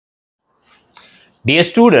Dear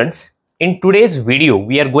students, in today's video,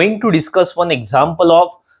 we are going to discuss one example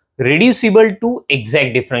of reducible to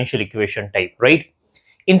exact differential equation type, right?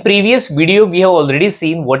 In previous video, we have already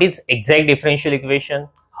seen what is exact differential equation,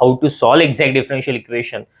 how to solve exact differential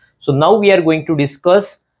equation. So now we are going to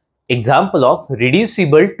discuss example of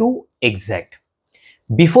reducible to exact.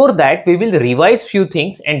 Before that, we will revise few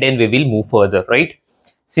things and then we will move further, right?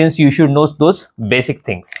 Since you should know those basic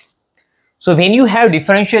things. So when you have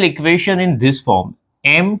differential equation in this form,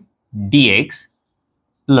 m dx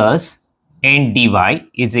plus n dy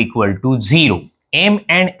is equal to 0. M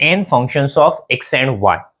and n functions of x and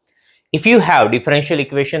y. If you have differential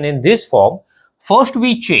equation in this form, first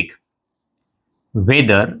we check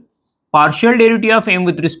whether partial derivative of m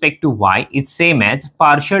with respect to y is same as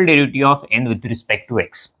partial derivative of n with respect to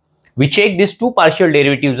x. We check these two partial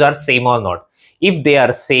derivatives are same or not. If they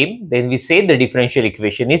are same, then we say the differential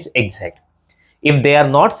equation is exact. If they are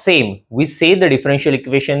not same, we say the differential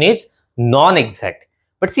equation is non-exact.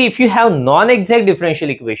 But see, if you have non-exact differential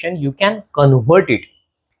equation, you can convert it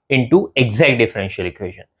into exact differential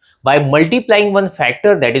equation by multiplying one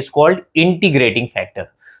factor that is called integrating factor.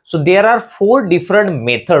 So there are 4 different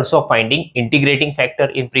methods of finding integrating factor.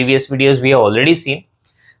 In previous videos, we have already seen.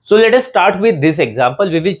 So let us start with this example.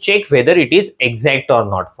 We will check whether it is exact or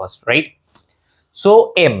not first, right?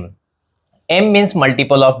 So m means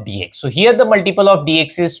multiple of dx. So here the multiple of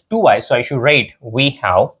dx is 2y. So I should write we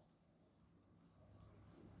have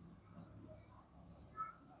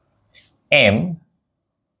m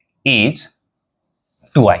is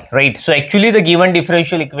 2y, right? So actually the given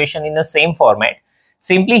differential equation in the same format.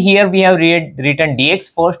 Simply here we have written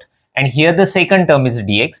dx first and here the second term is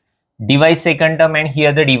dx, dy second term and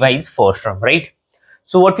here the dy is first term, right?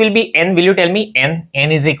 So what will be n? Will you tell me n?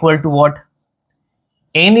 N is equal to what?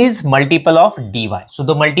 N is multiple of dy. So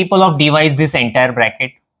the multiple of dy is this entire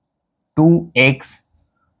bracket 2x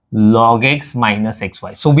log x minus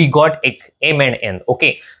xy. So we got m and n.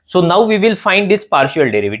 Okay. So now we will find its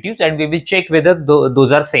partial derivatives and we will check whether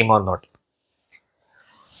those are same or not.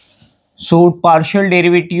 So partial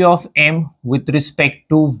derivative of m with respect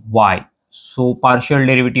to y. So partial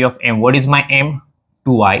derivative of m. What is my m?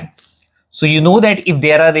 2y. So you know that if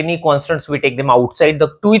there are any constants, we take them outside. The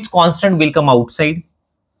 2 is constant will come outside.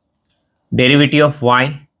 Derivative of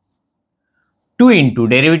y, 2 into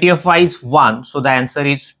derivative of y is 1. So the answer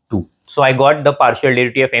is 2. So I got the partial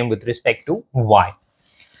derivative of m with respect to y.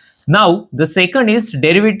 Now the second is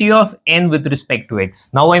derivative of n with respect to x.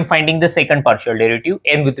 Now I am finding the second partial derivative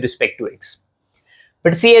n with respect to x.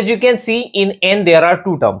 But see, as you can see in n there are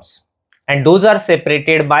 2 terms and those are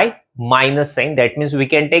separated by minus sign. That means we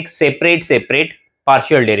can take separate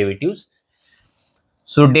partial derivatives.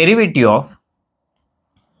 So derivative of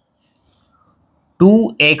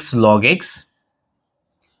 2x log x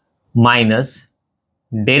minus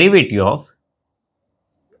derivative of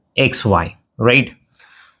xy, right?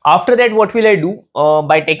 After that, what will I do?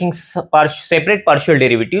 By taking separate partial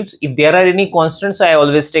derivatives, if there are any constants, I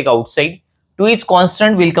always take outside. 2 is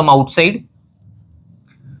constant will come outside.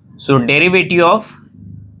 So derivative of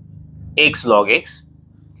x log x,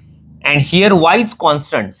 and here y is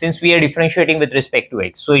constant since we are differentiating with respect to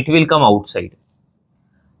x, so it will come outside.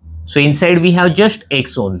 So inside we have just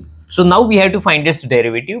x only. So now we have to find its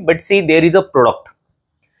derivative, but see there is a product.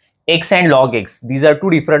 X and log x, these are 2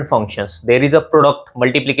 different functions. There is a product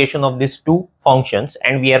multiplication of these 2 functions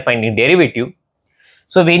and we are finding derivative.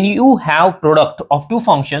 So when you have product of 2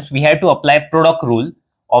 functions, we have to apply product rule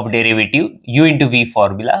of derivative u into v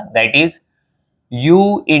formula. That is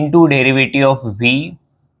u into derivative of v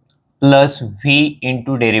plus v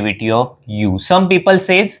into derivative of u. Some people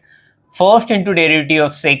says first into derivative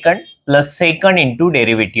of second plus second into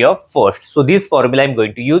derivative of first. So this formula I am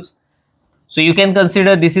going to use. So you can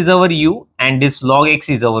consider this is our u and this log x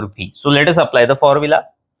is our v. So let us apply the formula.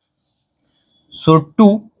 So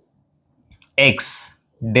 2x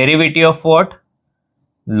derivative of what?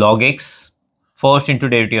 Log x first into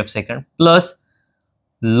derivative of second plus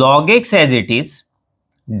log x as it is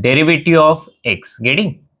derivative of x,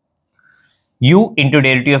 getting u into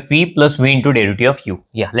derivative of v plus v into derivative of u.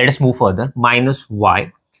 Yeah, let us move further. Minus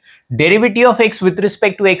y. Derivative of x with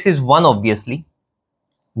respect to x is 1, obviously.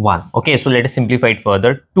 1. Okay, so let us simplify it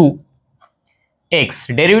further.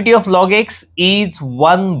 2x derivative of log x is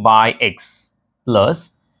 1 by x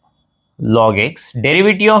plus log x.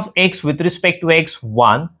 Derivative of x with respect to x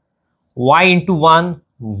 1. Y into 1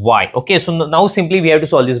 y. Okay, so now simply we have to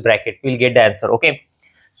solve this bracket. We'll get the answer. Okay,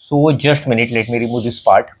 so just a minute. Let me remove this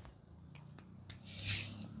part.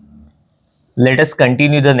 Let us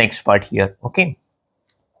continue the next part here. Okay,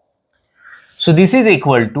 so this is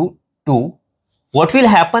equal to 2 what will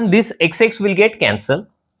happen, this xx will get cancelled.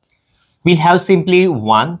 We'll have simply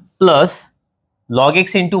 1 plus log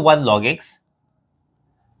x into 1 log x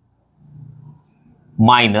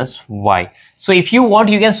minus y. So if you want,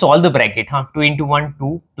 you can solve the bracket, 2 into 1,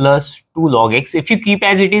 2 plus 2 log x. If you keep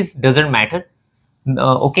as it is, doesn't matter.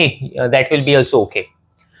 That will be also okay.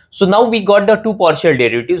 So now we got the two partial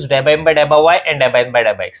derivatives, dA by m by dA by y and dA by n by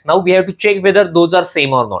dA by x. Now we have to check whether those are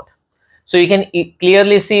same or not. So you can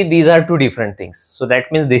clearly see these are two different things. So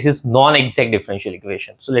that means this is non-exact differential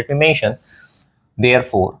equation. So let me mention,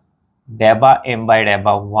 therefore, dA by m by dA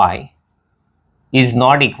by y is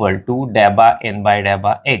not equal to dA by n by dA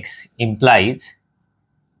by x, implies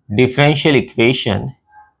differential equation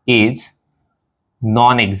is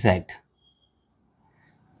non-exact.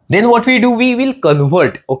 Then what we do, we will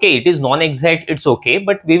convert. Okay, it is non-exact, it's okay,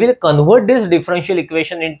 but we will convert this differential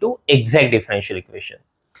equation into exact differential equation.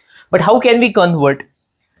 But how can we convert?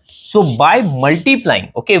 So by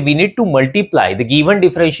multiplying, okay, we need to multiply the given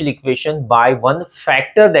differential equation by one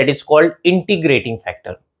factor that is called integrating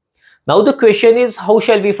factor. Now the question is, how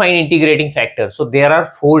shall we find integrating factor? So there are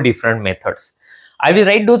 4 different methods. I will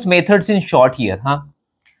write those methods in short here.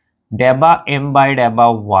 dA by m by dA by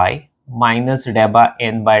y minus dA by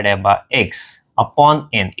n by dA by x upon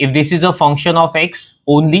n. If this is a function of x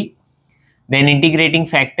only, then integrating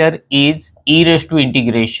factor is e raised to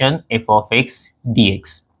integration f of x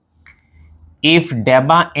dx. If dA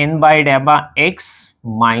by n by dA by x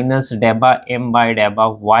minus dA by m by dA by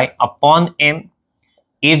y upon m,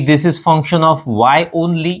 if this is function of y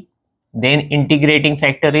only, then integrating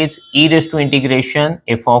factor is e raised to integration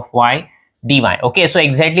f of y dy. Okay, so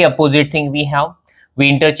exactly opposite thing we have. We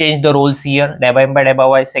interchange the roles here, dA by m by dA by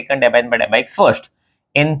y second, dA by n by dA by x first,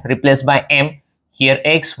 n replaced by m, here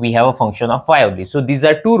x, we have a function of y only. So these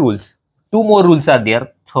are 2 rules. 2 more rules are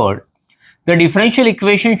there. Third, the differential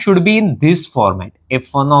equation should be in this format,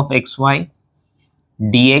 f1 of xy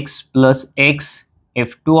dx plus x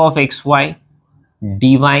f2 of xy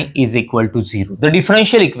dy is equal to 0. The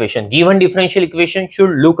differential equation, given differential equation should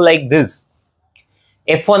look like this.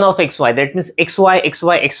 f1 of xy, that means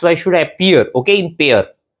xy should appear, okay, in pair.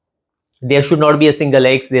 There should not be a single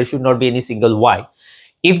x, there should not be any single y.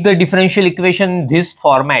 If the differential equation in this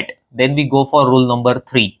format, then we go for rule number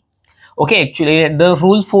 3. Okay, actually the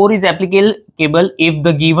rule 4 is applicable if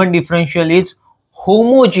the given differential is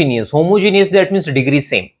homogeneous. Homogeneous, that means degree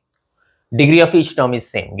same. Degree of each term is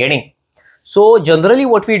same. Getting? So generally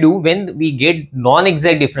what we do when we get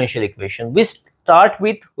non-exact differential equation, we start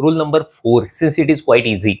with rule number 4 since it is quite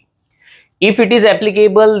easy. If it is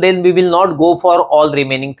applicable, then we will not go for all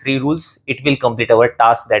remaining 3 rules. It will complete our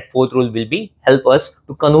task. That 4th rule will be help us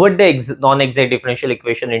to convert the non-exact differential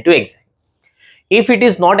equation into exact. If it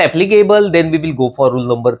is not applicable, then we will go for rule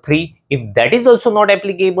number 3. If that is also not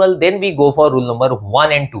applicable, then we go for rule number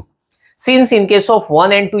 1 and 2. Since in case of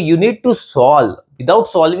 1 and 2, you need to solve. Without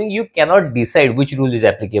solving, you cannot decide which rule is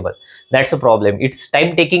applicable. That's a problem. It's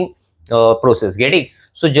time taking process. Getting?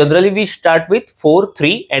 So generally we start with 4,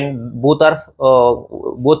 3 and both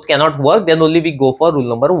cannot work, then only we go for rule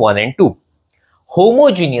number 1 and 2.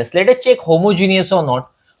 Homogeneous. Let us check homogeneous or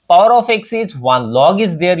not. Power of x is 1. Log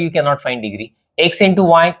is there, you cannot find degree. X into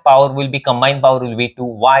y, power will be combined power will be 2,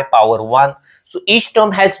 y power 1. So each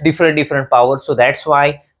term has different power. So that's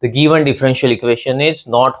why the given differential equation is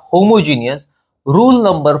not homogeneous. Rule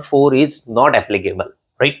number 4 is not applicable,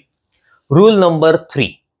 right? Rule number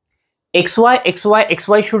 3.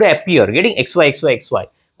 xy should appear, getting xy.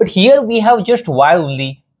 But here we have just y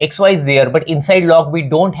only, xy is there, but inside log we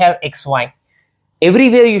don't have xy.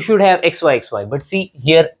 Everywhere you should have xy. But see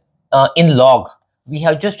here in log, we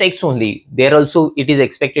have just x only. There also it is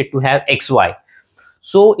expected to have xy.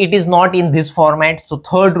 So it is not in this format. So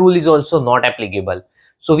 3rd rule is also not applicable.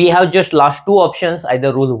 So we have just last 2 options,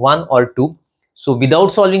 either rule 1 or 2. So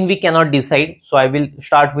without solving, we cannot decide. So I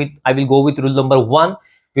will go with rule number 1.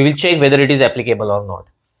 We will check whether it is applicable or not.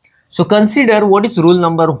 So consider what is rule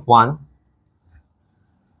number 1.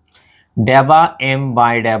 dA by m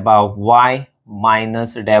by dA by y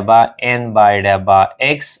minus dA by n by dA by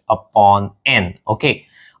x upon n. Okay,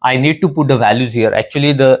 I need to put the values here.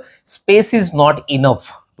 Actually, the space is not enough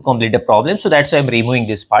to complete the problem. So that's why I'm removing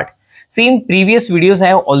this part. See, in previous videos, I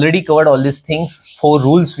have already covered all these things. 4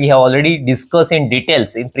 rules we have already discussed in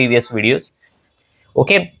details in previous videos.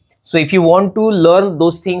 Okay. So if you want to learn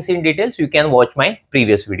those things in details, you can watch my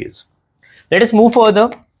previous videos. Let us move further.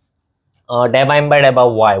 dA by m by dA by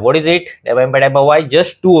y. What is it? dA by m by dA by y,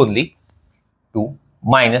 just 2 only. 2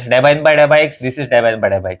 minus dA by n by dA by x. This is dA by n by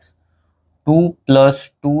dA by x. 2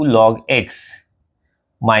 plus 2 log x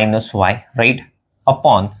minus y, right?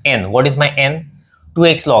 Upon n. What is my n?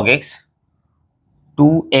 2x log x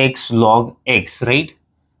 2x log x, right,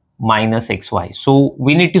 minus xy. So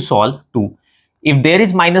we need to solve 2. If there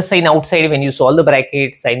is minus sign outside, when you solve the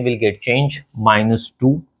bracket, sign will get changed. Minus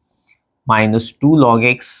 2 log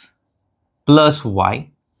x plus y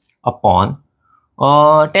upon,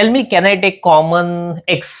 tell me, can I take common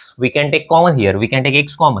x? We can take common here. We can take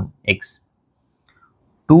x common, x.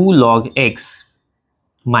 2 log x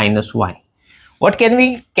minus y. What can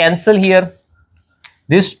we cancel here?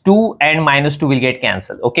 This 2 and minus 2 will get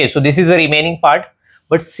cancelled. Okay, so this is the remaining part.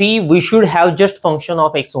 But see, we should have just function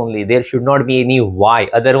of x only. There should not be any y.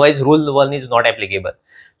 Otherwise, rule 1 is not applicable.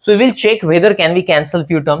 So we will check whether can we cancel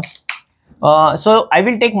few terms. So I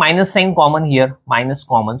will take minus sign common here. Minus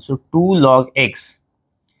common. So 2 log x.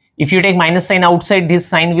 If you take minus sign outside, this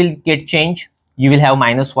sign will get changed. You will have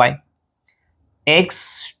minus y.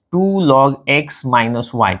 X 2 log x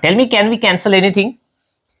minus y. Tell me, can we cancel anything?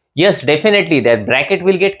 Yes, definitely. That bracket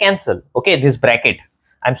will get cancelled. Okay, this bracket.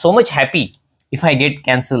 I'm so much happy if I get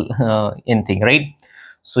cancel anything, right?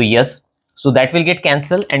 So yes, so that will get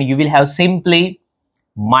cancelled and you will have simply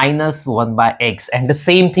minus 1 by x. And the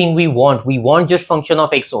same thing we want just function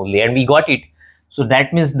of x only, and we got it. So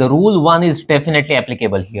that means the rule 1 is definitely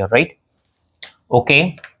applicable here, right?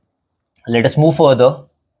 Okay, let us move further.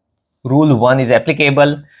 Rule 1 is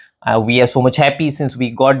applicable. We are so much happy since we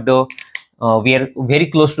got the we are very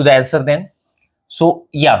close to the answer then. So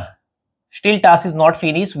yeah, still task is not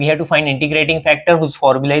finished. We have to find integrating factor whose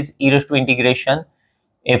formula is e raised to integration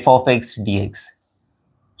f of x dx.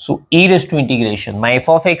 So e raised to integration, my f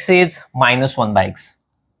of x is minus 1 by x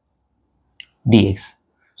dx.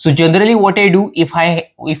 So generally what I do, if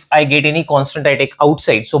I get any constant, I take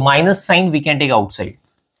outside. So minus sign we can take outside.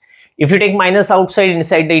 If you take minus outside,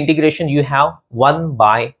 inside the integration you have 1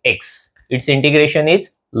 by x. Its integration is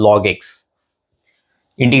log x.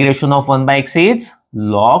 Integration of 1 by x is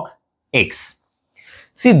log x.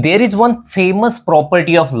 See, there is one famous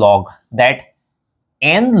property of log, that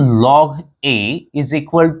n log a is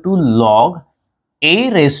equal to log a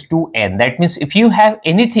raised to n. That means if you have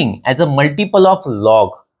anything as a multiple of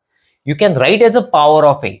log, you can write as a power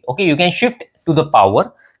of a. Okay, you can shift to the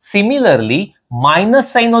power. Similarly,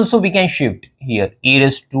 minus sign also we can shift here, e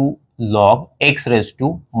raised to log x raised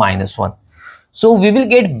to minus 1. So we will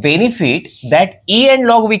get benefit that e and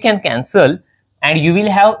log we can cancel, and you will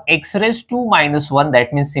have x raised to minus 1.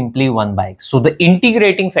 That means simply 1 by x. So the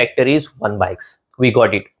integrating factor is 1 by x. We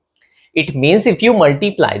got it. It means if you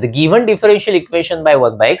multiply the given differential equation by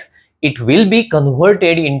 1 by x, it will be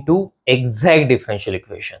converted into exact differential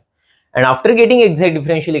equation. And after getting exact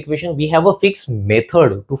differential equation, we have a fixed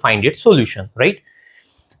method to find its solution, right?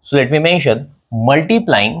 So let me mention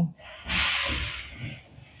multiplying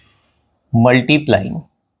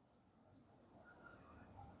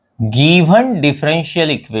given differential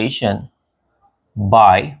equation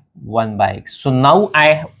by 1 by x. So now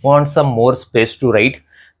I want some more space to write.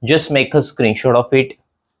 Just make a screenshot of it.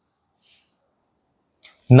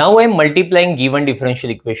 Now I am multiplying given differential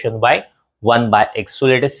equation by 1 by x. So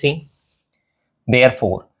let us see.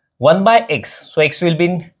 Therefore 1 by x, so x will be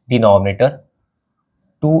in denominator,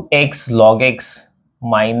 2x log x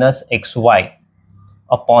minus xy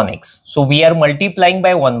upon x. So we are multiplying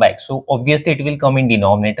by 1 by x, so obviously it will come in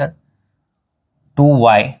denominator.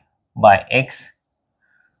 2y by x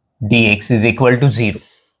dx is equal to 0.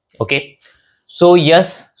 Okay, so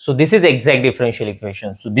yes, so this is exact differential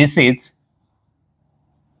equation. So this is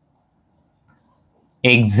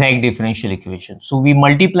exact differential equation. So we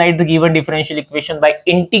multiplied the given differential equation by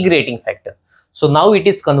integrating factor. So now it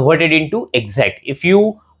is converted into exact. If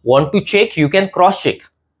you want to check, you can cross check.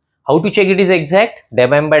 How to check it is exact?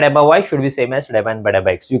 Deb m by deb by y should be same as deb n by deb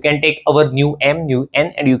by x. You can take our new m, new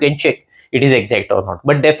n, and you can check it is exact or not.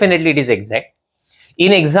 But definitely it is exact.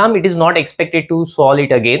 In exam, it is not expected to solve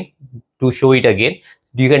it again, to show it again.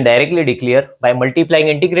 You can directly declare by multiplying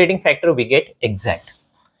integrating factor, we get exact.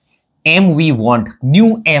 M we want,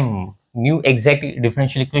 new m, new exact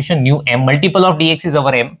differential equation, new m, multiple of dx is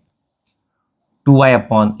our m, 2y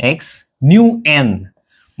upon x, new n,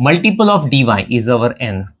 multiple of dy is our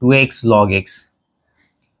n, 2x log x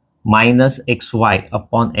minus xy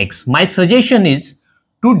upon x. My suggestion is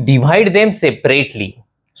to divide them separately.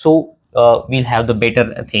 So we'll have the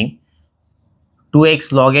better thing,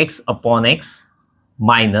 2x log x upon x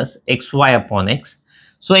minus xy upon x.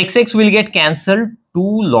 So xx will get cancelled, 2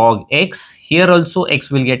 log x, here also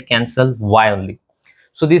x will get cancelled, y only.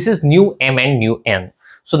 So this is new m and new n.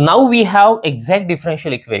 So now we have exact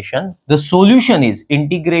differential equation. The solution is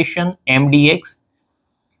integration m dx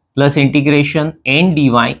plus integration n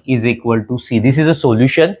dy is equal to c. This is a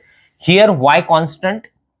solution. Here y constant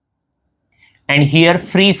and here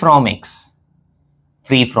free from x.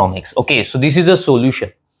 free from x. Okay, so this is a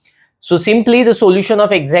solution. So simply the solution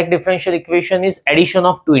of exact differential equation is addition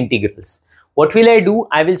of two integrals. What will I do?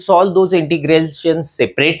 I will solve those integrations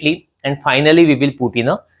separately and finally we will put in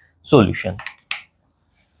a solution.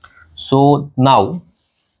 So now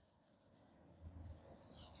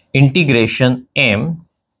integration m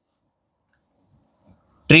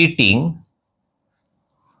treating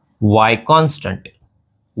y constant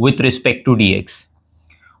with respect to dx.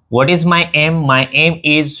 What is my m? My m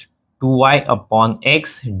is 2y upon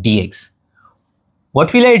x dx.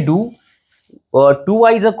 What will I do?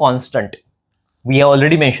 2y is a constant. We have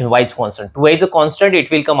already mentioned y is constant. 2y is a constant, it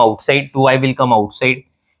will come outside, 2y will come outside,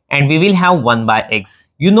 and we will have 1 by x.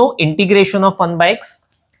 You know integration of 1 by x?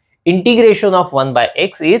 Integration of 1 by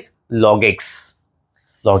x is log x.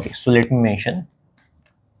 Log x. So let me mention.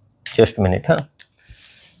 Just a minute, huh?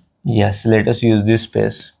 Yes, let us use this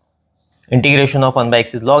space. Integration of 1 by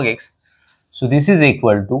x is log x. So this is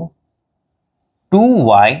equal to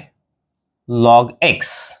 2y log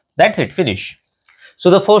x. That's it, finish. So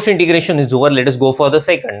the first integration is over. Let us go for the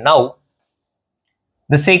second. Now,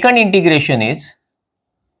 the second integration is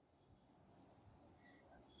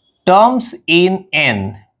terms in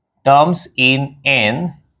n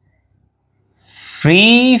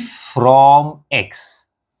free from x.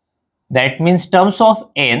 That means terms of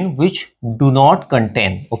n which do not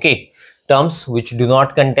contain, okay, terms which do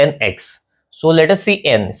not contain x. So let us see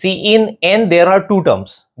n. See, in n there are two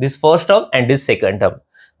terms, this first term and this second term.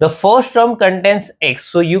 The first term contains x,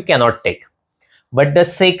 so you cannot take, but the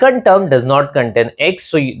second term does not contain x,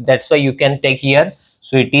 so that's why you can take here.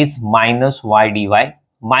 So it is minus y dy.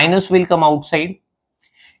 Minus will come outside.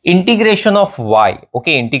 Integration of y,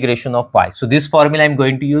 okay, integration of y. So this formula I am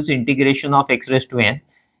going to use. Integration of x raised to n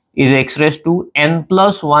is x raised to n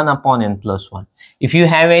plus 1 upon n plus 1. If you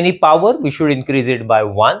have any power, we should increase it by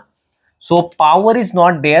 1. So power is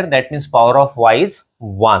not there, that means power of y is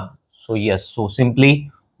 1. So yes, so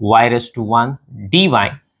simply y raised to 1 dy.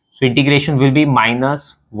 So integration will be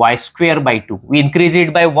minus y square by 2. We increase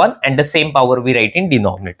it by 1 and the same power we write in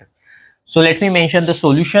denominator. So let me mention the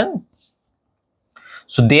solution.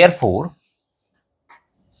 So therefore,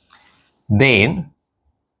 then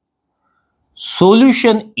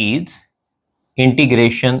solution is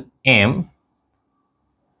integration m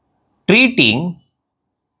treating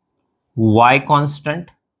y constant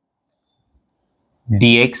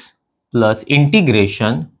dx plus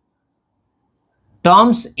integration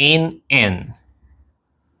terms in n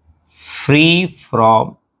free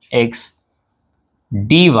from x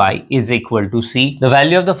dy is equal to c. The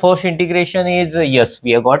value of the first integration is yes,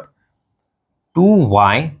 we have got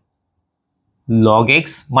 2y log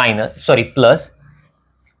x minus, plus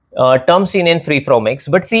terms in n free from x,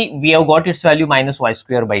 but see, we have got its value minus y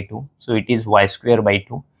square by 2, so it is y square by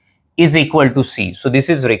 2 is equal to c. So this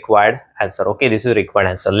is required answer. Okay, this is required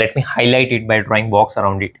answer. Let me highlight it by drawing box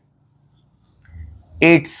around it.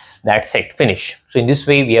 That's it, finish. So in this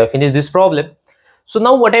way we have finished this problem. So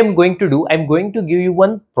now what I'm going to do, I'm going to give you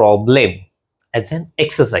one problem as an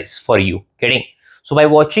exercise for you, getting? So by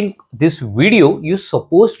watching this video, you're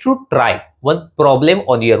supposed to try one problem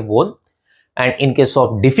on your own, and in case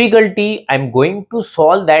of difficulty, I'm going to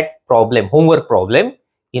solve that problem, homework problem,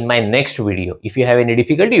 in my next video. If you have any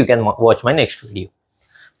difficulty, you can watch my next video.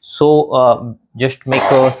 So just make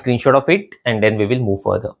a screenshot of it and then we will move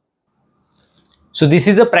further. So this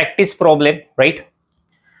is a practice problem, right?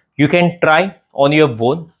 You can try on your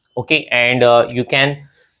own, okay, and you can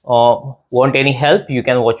want any help, you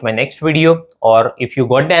can watch my next video, or if you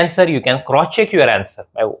got the answer, you can cross check your answer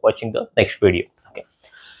by watching the next video. Okay,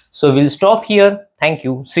 so we'll stop here. Thank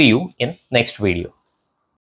you. See you in next video.